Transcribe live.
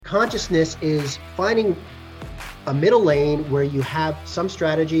Consciousness is finding a middle lane where you have some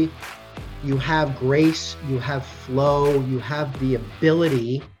strategy, you have grace, you have flow, you have the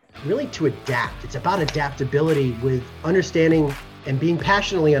ability really to adapt. It's about adaptability with understanding and being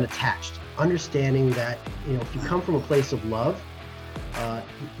passionately unattached. Understanding that, if you come from a place of love,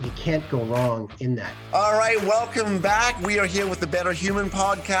 you can't go wrong in that. All right, welcome back. We are here with the Better Human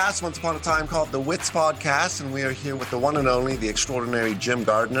podcast, once upon a time called the Wits podcast, and we are here with the one and only, the extraordinary Jim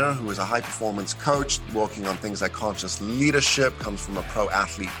Gardiner, who is a high-performance coach working on things like conscious leadership, comes from a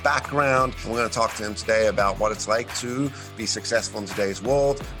pro-athlete background. And we're going to talk to him today about what it's like to be successful in today's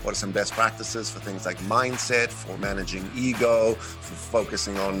world, what are some best practices for things like mindset, for managing ego, for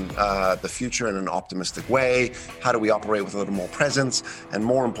focusing on the future in an optimistic way, how do we operate with a little more presence, and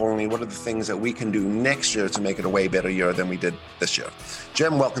more importantly, what are the things that we can do next year to make it a way better year than we did this year?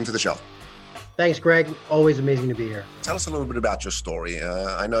 Jim, welcome to the show. Thanks, Greg. Always amazing to be here. Tell us a little bit about your story.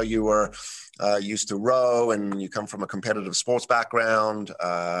 I know you were used to row and you come from a competitive sports background.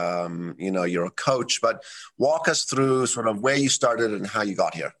 You're a coach, but walk us through sort of where you started and how you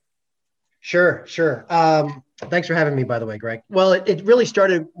got here. Sure. Thanks for having me, by the way, Greg. Well, it really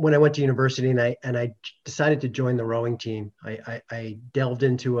started when I went to university and I decided to join the rowing team. I delved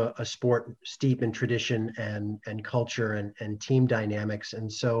into a sport steep in tradition and culture and team dynamics.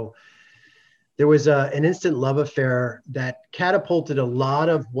 And so there was an instant love affair that catapulted a lot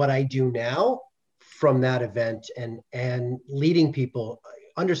of what I do now from that event and leading people,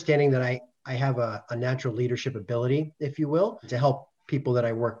 understanding that I have a natural leadership ability, if you will, to help people that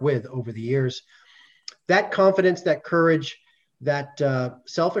I work with over the years. That confidence, that courage, that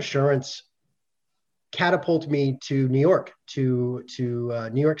self-assurance catapulted me to New York, to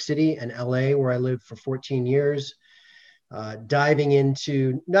New York City and LA, where I lived for 14 years, diving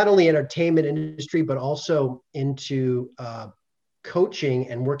into not only entertainment industry, but also into coaching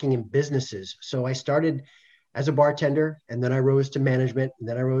and working in businesses. So I started as a bartender, and then I rose to management, and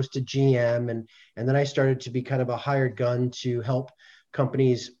then I rose to GM, and then I started to be kind of a hired gun to help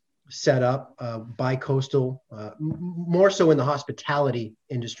companies set up bi-coastal, more so in the hospitality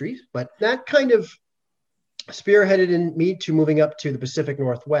industries. But that kind of spearheaded in me to moving up to the Pacific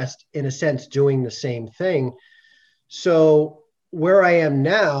Northwest, in a sense, doing the same thing. So where I am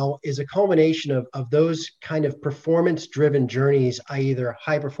now is a culmination of those kind of performance-driven journeys, either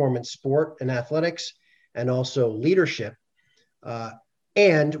high-performance sport and athletics, and also leadership,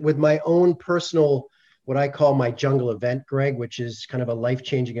 and with my own personal, what I call my jungle event, Greg, which is kind of a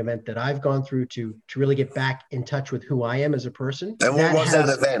life-changing event that I've gone through to really get back in touch with who I am as a person. And what was that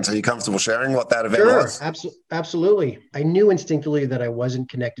event? Are you comfortable sharing what that event was? Sure, absolutely. I knew instinctively that I wasn't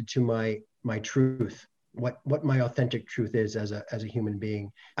connected to my truth, what my authentic truth is as a human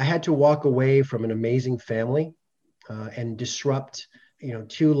being. I had to walk away from an amazing family and disrupt,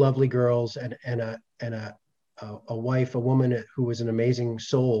 two lovely girls and a wife, a woman who was an amazing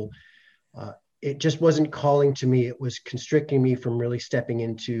soul. It just wasn't calling to me. It was constricting me from really stepping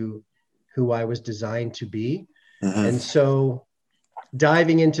into who I was designed to be. Mm-hmm. And so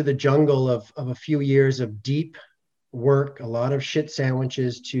diving into the jungle of a few years of deep work, a lot of shit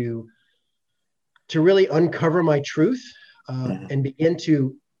sandwiches to really uncover my truth and begin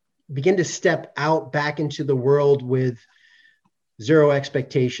to step out back into the world with zero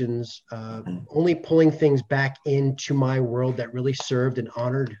expectations, only pulling things back into my world that really served and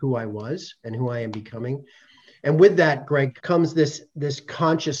honored who I was and who I am becoming. And with that, Greg, comes this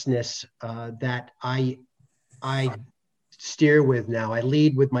consciousness that I steer with now. I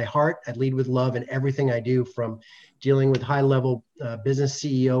lead with my heart. I lead with love in everything I do, from dealing with high-level business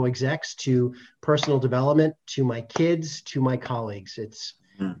CEO execs to personal development, to my kids, to my colleagues.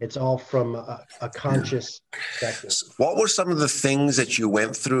 It's all from a conscious perspective. What were some of the things that you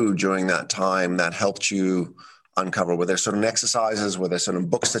went through during that time that helped you uncover? Were there certain exercises? Were there certain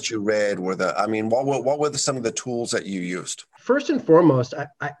books that you read? What were some of the tools that you used? First and foremost,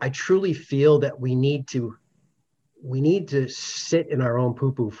 I truly feel that we need to sit in our own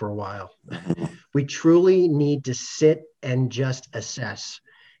poo-poo for a while. We truly need to sit and just assess.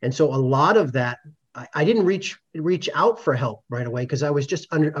 And so a lot of that, I didn't reach out for help right away because I was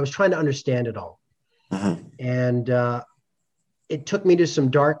trying to understand it all. Mm-hmm. And it took me to some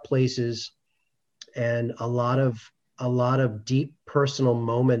dark places and a lot of deep personal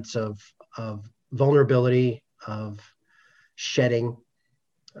moments of vulnerability, of shedding.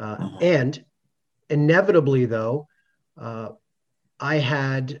 And inevitably, though, I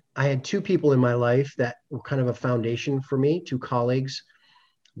had two people in my life that were kind of a foundation for me, two colleagues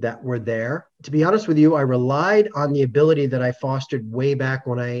that were there. To be honest with you, I relied on the ability that I fostered way back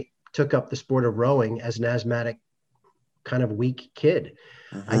when I took up the sport of rowing as an asthmatic kind of weak kid.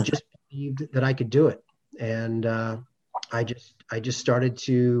 I Mm-hmm. just believed that I could do it. And I just started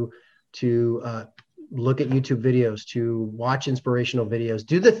to look at YouTube videos, to watch inspirational videos,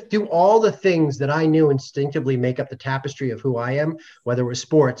 do all the things that I knew instinctively make up the tapestry of who I am, whether it was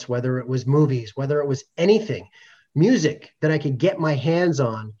sports, whether it was movies, whether it was anything, music that I could get my hands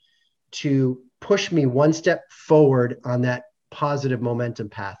on to push me one step forward on that positive momentum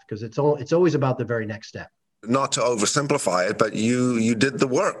path, because it's always about the very next step. Not to oversimplify it, but you did the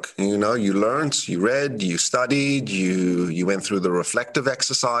work. You learned, you read, you studied, you went through the reflective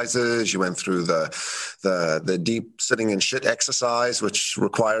exercises, you went through the deep sitting in shit exercise, which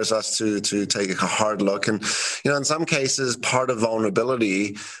requires us to take a hard look. And in some cases, part of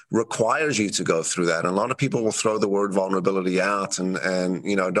vulnerability requires you to go through that. And a lot of people will throw the word vulnerability out and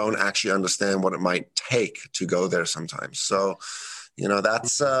don't actually understand what it might take to go there sometimes. So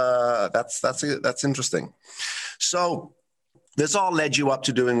that's interesting. So this all led you up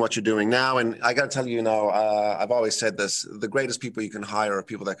to doing what you're doing now. And I got to tell you, I've always said this, the greatest people you can hire are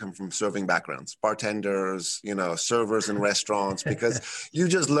people that come from serving backgrounds, bartenders, servers in restaurants, because you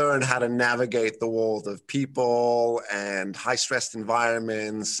just learn how to navigate the world of people and high stressed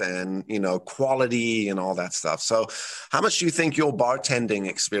environments and, quality and all that stuff. So how much do you think your bartending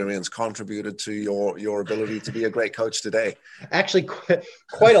experience contributed to your ability to be a great coach today? Actually,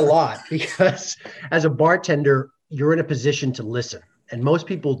 quite a lot, because as a bartender, you're in a position to listen, and most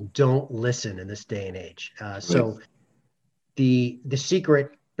people don't listen in this day and age. So the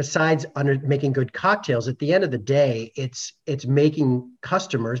secret, besides making good cocktails, at the end of the day, it's making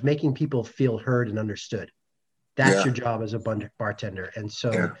people feel heard and understood. That's your job as a bartender. And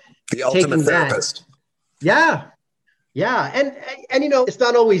so the ultimate therapist. Yeah. And it's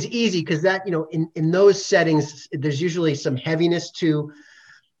not always easy, because that, in those settings, there's usually some heaviness to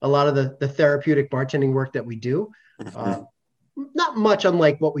a lot of the therapeutic bartending work that we do. Mm-hmm. Not much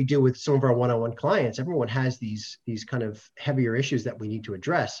unlike what we do with some of our one-on-one clients. Everyone has these kind of heavier issues that we need to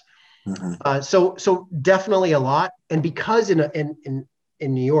address. Mm-hmm. So definitely a lot. And because in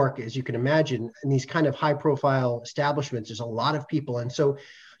New York, as you can imagine, in these kind of high-profile establishments, there's a lot of people, and so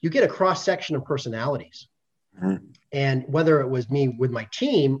you get a cross-section of personalities. Mm-hmm. And whether it was me with my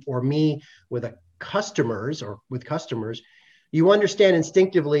team or me with customers, you understand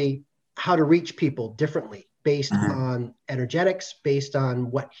instinctively how to reach people differently based on energetics, based on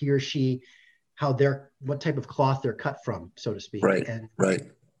what he or she, what type of cloth they're cut from, so to speak. Right.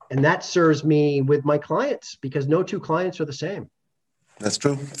 And that serves me with my clients, because no two clients are the same. That's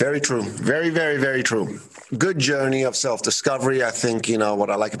true. Very true. Very, very, very true. Good journey of self-discovery. I think,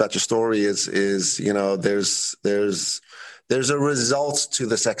 what I like about your story is there's a result to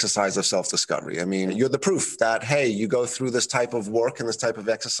this exercise of self-discovery. I mean, you're the proof that, hey, you go through this type of work and this type of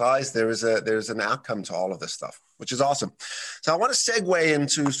exercise, there's an outcome to all of this stuff, which is awesome. So I want to segue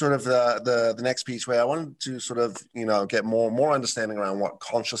into sort of the next piece, where I wanted to sort of, get more understanding around what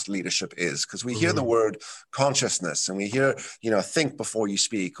conscious leadership is, because we hear the word consciousness and we hear, think before you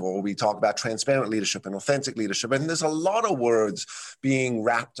speak, or we talk about transparent leadership and authentic leadership. And there's a lot of words being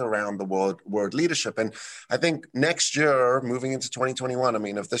wrapped around the word leadership. And I think next year, moving into 2021, I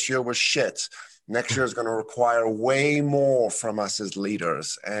mean, if this year was shit, next year is going to require way more from us as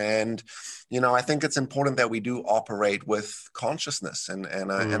leaders. And, I think it's important that we do operate with consciousness. And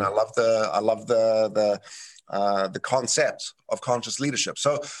I love the concept of conscious leadership.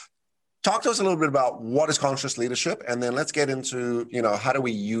 So talk to us a little bit about what is conscious leadership, and then let's get into, how do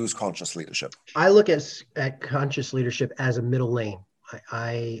we use conscious leadership? I look at conscious leadership as a middle lane.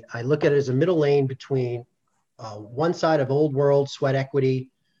 I look at it as a middle lane between one side of old world sweat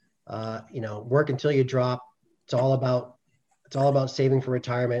equity, work until you drop. It's all about saving for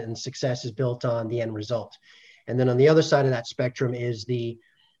retirement, and success is built on the end result. And then on the other side of that spectrum is the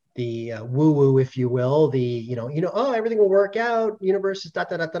woo-woo, if you will, oh, everything will work out, universe is da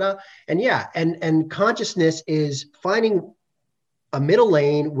da da da da. And consciousness is finding a middle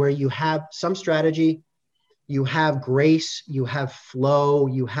lane where you have some strategy, you have grace, you have flow,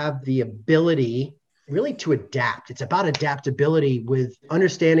 you have the ability really to adapt. It's about adaptability with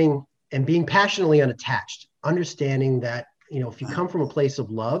understanding and being passionately unattached, understanding that, if you come from a place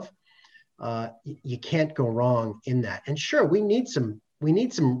of love, you can't go wrong in that. And sure, we need some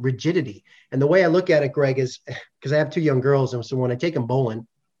rigidity. And the way I look at it, Greg, is because I have 2 young girls. And so when I take them bowling,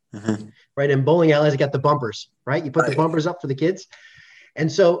 right, and bowling alleys, I got the bumpers, right? You put the bumpers up for the kids. And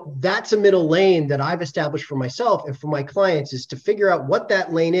so that's a middle lane that I've established for myself and for my clients, is to figure out what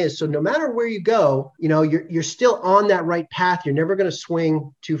that lane is. So no matter where you go, you're still on that right path. You're never going to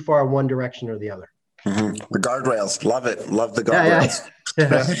swing too far one direction or the other. The guardrails, love it. Love the Yeah, guardrails.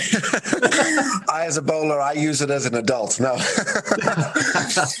 yeah. I, as a bowler, I use it as an adult. No.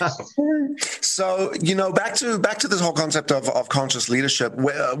 So, back to this whole concept of conscious leadership.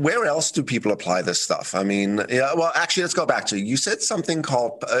 Where else do people apply this stuff? I mean, yeah. Well, actually, let's go back to you said something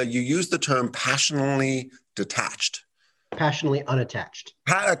called. You used the term passionately detached. Passionately unattached.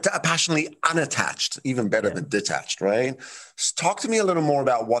 Passionately unattached, even better Yeah. than detached, right? Talk to me a little more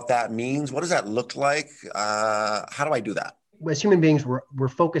about what that means. What does that look like? How do I do that? As human beings, we're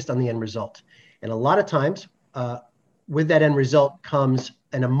focused on the end result. And a lot of times, with that end result comes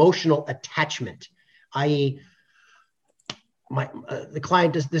an emotional attachment, i.e., this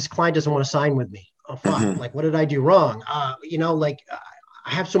client doesn't want to sign with me. Oh, fuck. Mm-hmm. Like, what did I do wrong?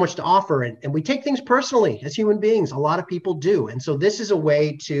 I have so much to offer. And we take things personally as human beings. A lot of people do. And so this is a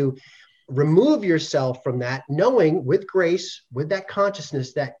way to remove yourself from that, knowing with grace, with that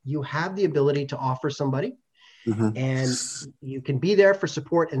consciousness that you have the ability to offer somebody. Mm-hmm. And you can be there for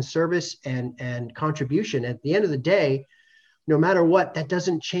support and service and contribution. At the end of the day, no matter what, that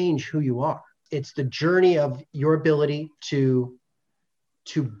doesn't change who you are. It's the journey of your ability to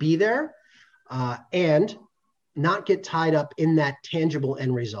be there and not get tied up in that tangible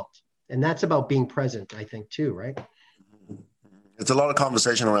end result. And that's about being present, I think, too, right? It's a lot of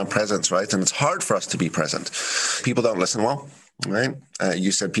conversation around presence, right? And it's hard for us to be present. People don't listen well, right?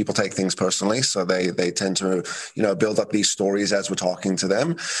 You said people take things personally, so they tend to, build up these stories as we're talking to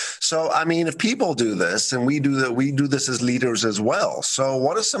them. So, I mean, if people do this, and we do this as leaders as well. So,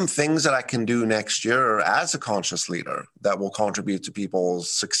 what are some things that I can do next year as a conscious leader that will contribute to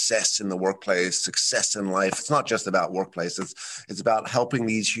people's success in the workplace, success in life? It's not just about workplace. It's about helping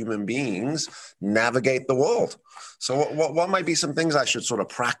these human beings navigate the world. So what might be some things I should sort of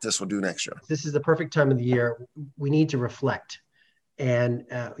practice or do next year? This is the perfect time of the year. We need to reflect. And,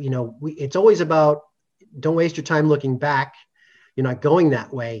 it's always about don't waste your time looking back. You're not going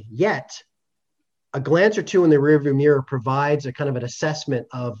that way yet. A glance or two in the rearview mirror provides a kind of an assessment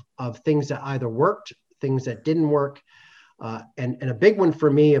of things that either worked, things that didn't work. And a big one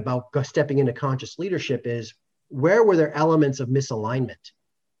for me about stepping into conscious leadership is where were there elements of misalignment?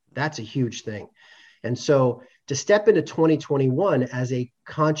 That's a huge thing. And so to step into 2021 as a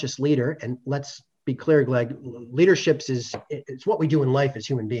conscious leader, and let's be clear, Greg, leadership it's what we do in life as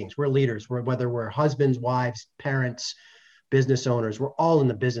human beings. We're leaders, whether we're husbands, wives, parents, business owners, we're all in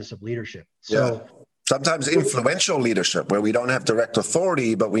the business of leadership. So sometimes influential leadership where we don't have direct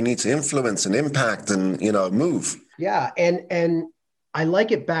authority, but we need to influence and impact and, move. Yeah. And I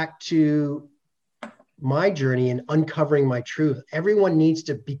like it back to my journey in uncovering my truth. Everyone needs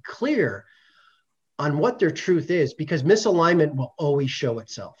to be clear on what their truth is, because misalignment will always show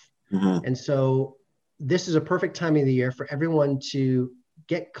itself. Mm-hmm. And so this is a perfect time of the year for everyone to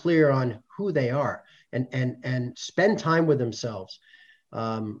get clear on who they are and spend time with themselves.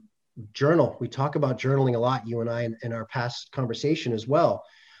 Journal. We talk about journaling a lot, you and I, in our past conversation as well.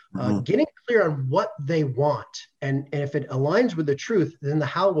 Mm-hmm. Getting clear on what they want. And if it aligns with the truth, then the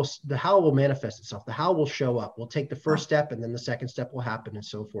how will manifest itself. The how will show up. We'll take the first step and then the second step will happen and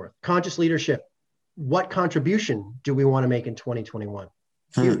so forth. Conscious leadership. What contribution do we want to make in 2021?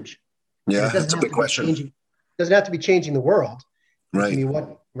 Huge. Yeah, that's a big question. It doesn't have to be changing the world.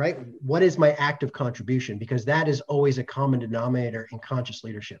 Right. What is my active contribution? Because that is always a common denominator in conscious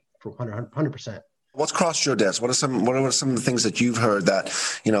leadership for 100%. What's crossed your desk? What are some of the things that you've heard that,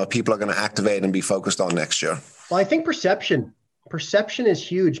 people are going to activate and be focused on next year? Well, I think perception is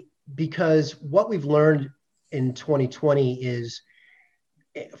huge, because what we've learned in 2020 is,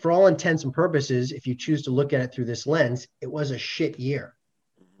 for all intents and purposes, if you choose to look at it through this lens, it was a shit year.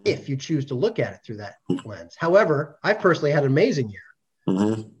 If you choose to look at it through that lens. However, I personally had an amazing year.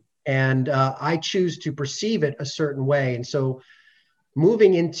 Mm-hmm. And I choose to perceive it a certain way. And so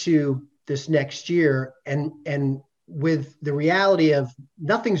moving into this next year and with the reality of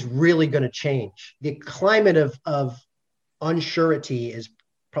nothing's really going to change. The climate of unsurety is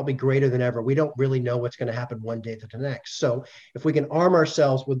probably greater than ever. We don't really know what's going to happen one day to the next. So if we can arm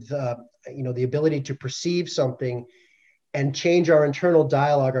ourselves with, the ability to perceive something and change our internal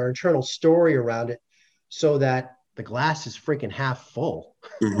dialogue, our internal story around it, so that the glass is freaking half full.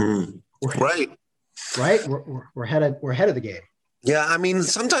 Mm-hmm. Right. We're ahead of the game. Yeah, I mean,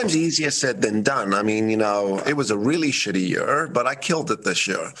 sometimes easier said than done. I mean, it was a really shitty year, but I killed it this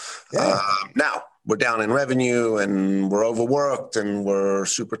year. Yeah. Now we're down in revenue and we're overworked and we're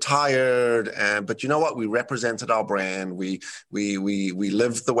super tired. But you know what? We represented our brand. We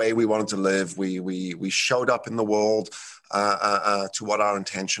lived the way we wanted to live. We showed up in the world. to what our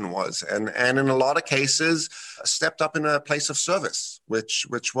intention was. And in a lot of cases, stepped up in a place of service, which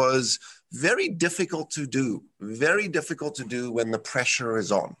was very difficult to do when the pressure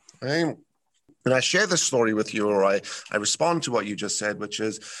is on. Right? And I share this story with you, or I respond to what you just said, which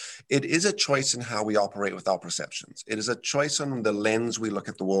is, it is a choice in how we operate with our perceptions. It is a choice on the lens we look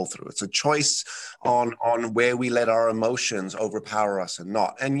at the world through. It's a choice on where we let our emotions overpower us and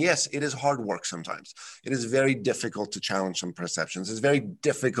not. And yes, it is hard work sometimes. It is very difficult to challenge some perceptions. It's very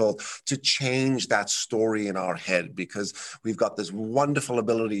difficult to change that story in our head, because we've got this wonderful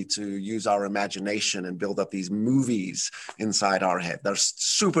ability to use our imagination and build up these movies inside our head. They're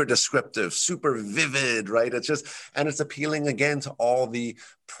super descriptive, super vivid, right? And it's appealing again to all the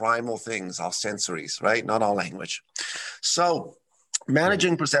primal things, our sensories, right? Not our language. So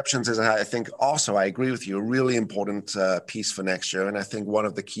managing perceptions is, I think, also, I agree with you, a really important piece for next year. And I think one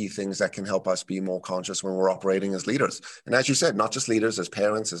of the key things that can help us be more conscious when we're operating as leaders. And as you said, not just leaders, as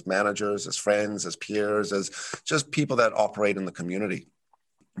parents, as managers, as friends, as peers, as just people that operate in the community.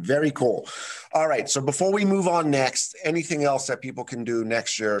 Very cool. All right. So before we move on next, anything else that people can do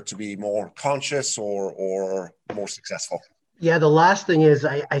next year to be more conscious or more successful? Yeah, the last thing is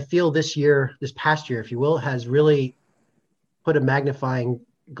I feel this past year, if you will, has really put a magnifying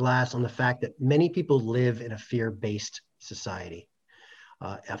glass on the fact that many people live in a fear-based society,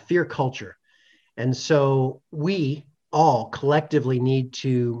 a fear culture. And so we all collectively need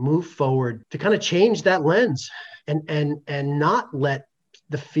to move forward to kind of change that lens and not let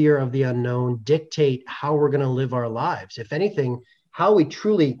the fear of the unknown dictate how we're going to live our lives. If anything, how we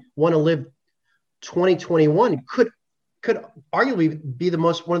truly want to live 2021 could arguably be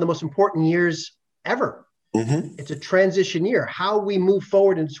one of the most important years ever. Mm-hmm. It's a transition year. How we move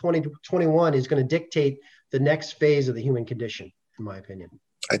forward into 2021 is going to dictate the next phase of the human condition, in my opinion.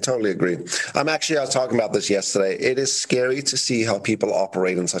 I totally agree. I was talking about this yesterday. It is scary to see how people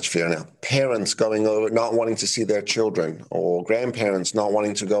operate in such fear now. Parents going over, not wanting to see their children, or grandparents not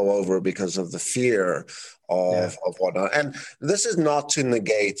wanting to go over because of the fear of whatnot. And this is not to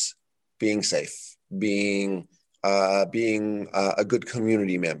negate being safe, being a good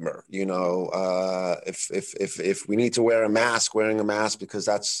community member. If we need to wear a mask, wearing a mask, because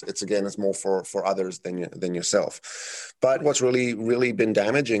it's more for others than yourself. But what's really been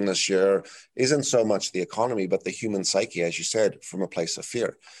damaging this year isn't so much the economy, but the human psyche, as you said, from a place of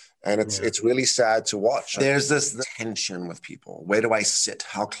fear. And it's really sad to watch. There's this tension with people. Where do I sit?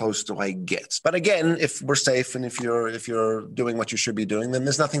 How close do I get? But again, if we're safe and if you're doing what you should be doing, then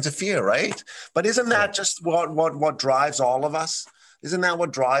there's nothing to fear, right? But isn't that just what drives all of us? Isn't that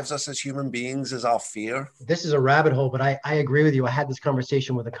what drives us as human beings, is our fear? This is a rabbit hole, but I agree with you. I had this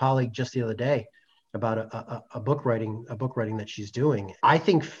conversation with a colleague just the other day about a book writing that she's doing. I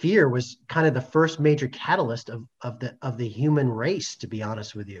think fear was kind of the first major catalyst of the human race, to be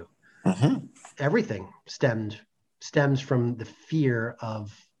honest with you. Mm-hmm. Everything stems from the fear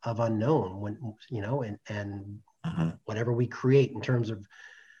of unknown, and mm-hmm. whatever we create in terms of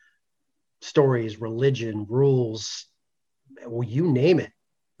stories, religion, rules, well, you name it.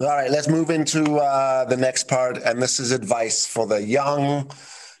 All right, let's move into the next part, and this is advice for the young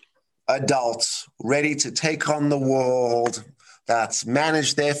adults ready to take on the world, that's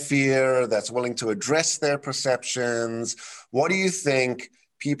managed their fear, that's willing to address their perceptions. What do you think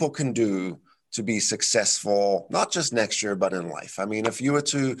people can do to be successful, not just next year, but in life? I mean, if you were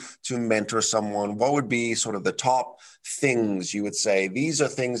to mentor someone, what would be sort of the top things you would say, these are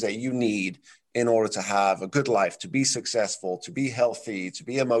things that you need in order to have a good life, to be successful, to be healthy, to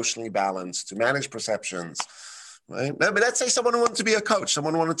be emotionally balanced, to manage perceptions? Right? But let's say someone wanted to be a coach,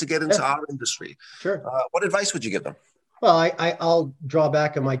 someone wanted to get into our industry. Sure. What advice would you give them? Well, I'll draw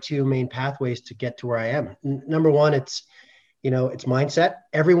back on my two main pathways to get to where I am. Number one, it's mindset.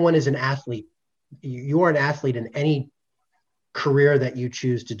 Everyone is an athlete. You are an athlete in any career that you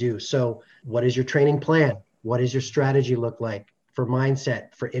choose to do. So what is your training plan? What does your strategy look like for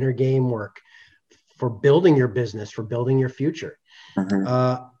mindset, for inner game work, for building your business, for building your future? Mm-hmm.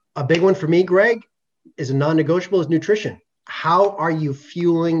 A big one for me, Greg, is a non-negotiable, is nutrition. How are you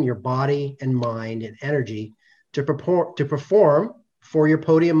fueling your body and mind and energy to perform for your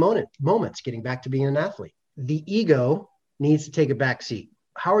podium moments, getting back to being an athlete? The ego needs to take a back seat.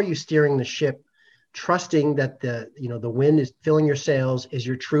 How are you steering the ship, trusting that the wind is filling your sails, is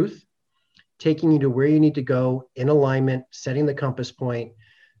your truth, taking you to where you need to go in alignment, setting the compass point,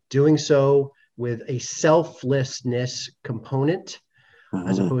 doing so with a selflessness component, mm-hmm.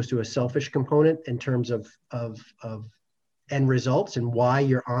 as opposed to a selfish component in terms of end results and why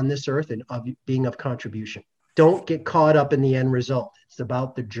you're on this earth and of being of contribution. Don't get caught up in the end result. It's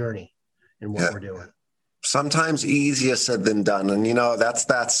about the journey and what we're doing. Sometimes easier said than done. And, that's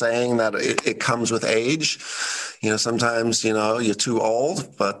that saying that it comes with age. Sometimes, you're too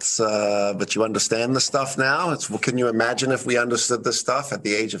old, but you understand the stuff now. Can you imagine if we understood this stuff at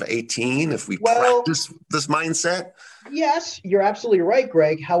the age of 18, if we Well, practice this mindset? yes, you're absolutely right,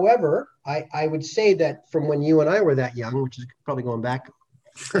 Greg. However, I would say that from when you and I were that young, which is probably going back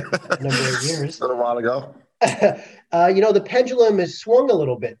a number of A years, little while ago. the pendulum has swung a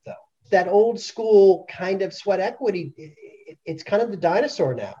little bit, though. That old school kind of sweat equity, it's kind of the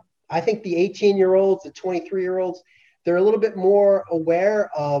dinosaur now. I think the 18-year-olds, the 23-year-olds, they're a little bit more aware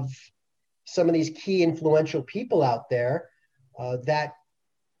of some of these key influential people out there that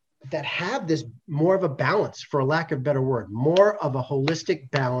have this more of a balance, for a lack of a better word, more of a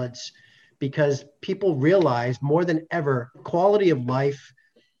holistic balance, because people realize more than ever, quality of life,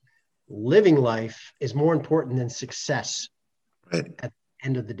 living life is more important than success Right. at the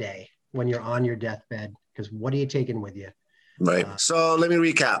end of the day when you're on your deathbed, because what are you taking with you? Right. So let me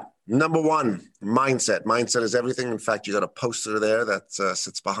recap. Number one, mindset. Mindset is everything. In fact, you got a poster there that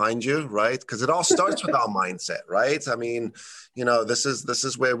sits behind you, right? Because it all starts with our mindset, right? I mean, this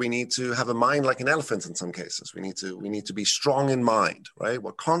is where we need to have a mind like an elephant in some cases. We need to be strong in mind, right?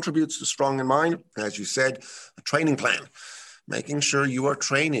 What contributes to strong in mind, as you said, a training plan. Making sure you are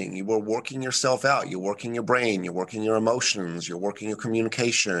training, you are working yourself out, you're working your brain, you're working your emotions, you're working your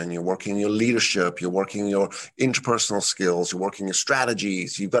communication, you're working your leadership, you're working your interpersonal skills, you're working your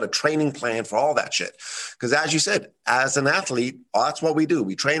strategies. You've got a training plan for all that shit. Because as you said, as an athlete, that's what we do.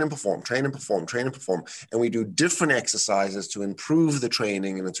 We train and perform, train and perform, train and perform. And we do different exercises to improve the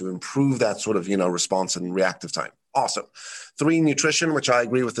training and to improve that sort of, response and reactive time. Awesome. 3, nutrition, which I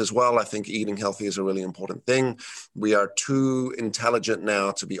agree with as well. I think eating healthy is a really important thing. We are too intelligent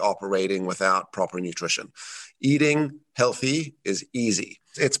now to be operating without proper nutrition. Eating healthy is easy.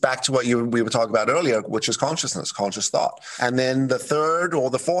 It's back to what we were talking about earlier, which is consciousness, conscious thought. And then the third or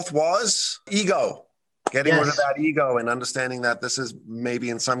the fourth was ego. Getting rid of that ego and understanding that this is maybe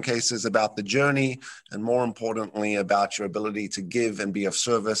in some cases about the journey, and more importantly about your ability to give and be of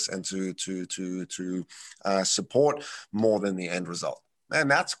service and to support more than the end result.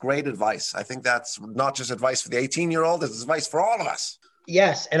 And that's great advice. I think that's not just advice for the 18-year-old, it's advice for all of us.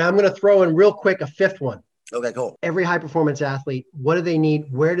 Yes, and I'm going to throw in real quick a fifth one. Okay, cool. Every high performance athlete, what do they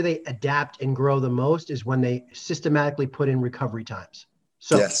need? Where do they adapt and grow the most is when they systematically put in recovery times.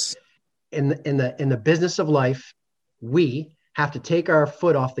 So yes. In the business of life, we have to take our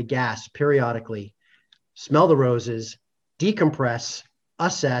foot off the gas periodically, smell the roses, decompress,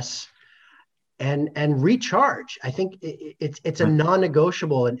 assess, and recharge. I think it's a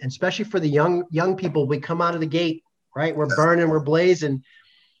non-negotiable, and especially for the young people, we come out of the gate, right? We're burning, we're blazing.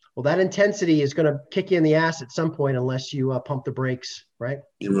 Well, that intensity is going to kick you in the ass at some point unless you pump the brakes, right?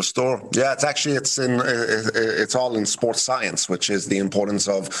 You restore. Yeah, it's all in sports science, which is the importance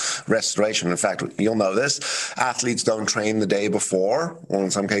of restoration. In fact, you'll know this. Athletes don't train the day before, or in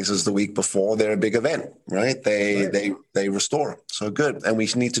some cases the week before their big event, right? They restore. So good. And we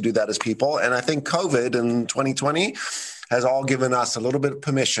need to do that as people. And I think COVID in 2020 has all given us a little bit of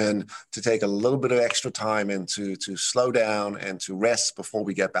permission to take a little bit of extra time and to slow down and to rest before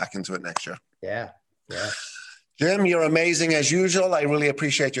we get back into it next year. Yeah. Jim, you're amazing as usual. I really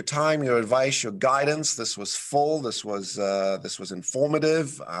appreciate your time, your advice, your guidance. This was full. This was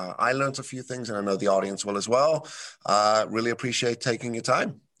informative. I learned a few things, and I know the audience will as well. Really appreciate taking your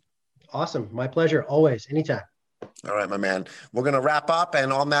time. Awesome. My pleasure. Always. Anytime. All right, my man. We're going to wrap up.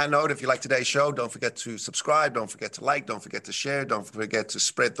 And on that note, if you like today's show, don't forget to subscribe. Don't forget to like. Don't forget to share. Don't forget to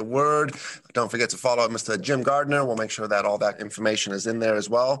spread the word. Don't forget to follow Mr. Jim Gardiner. We'll make sure that all that information is in there as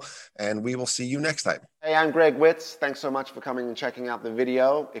well. And we will see you next time. Hey, I'm Greg Witz. Thanks so much for coming and checking out the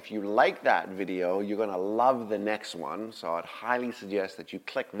video. If you like that video, you're going to love the next one. So I'd highly suggest that you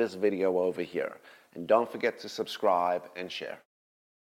click this video over here. And don't forget to subscribe and share.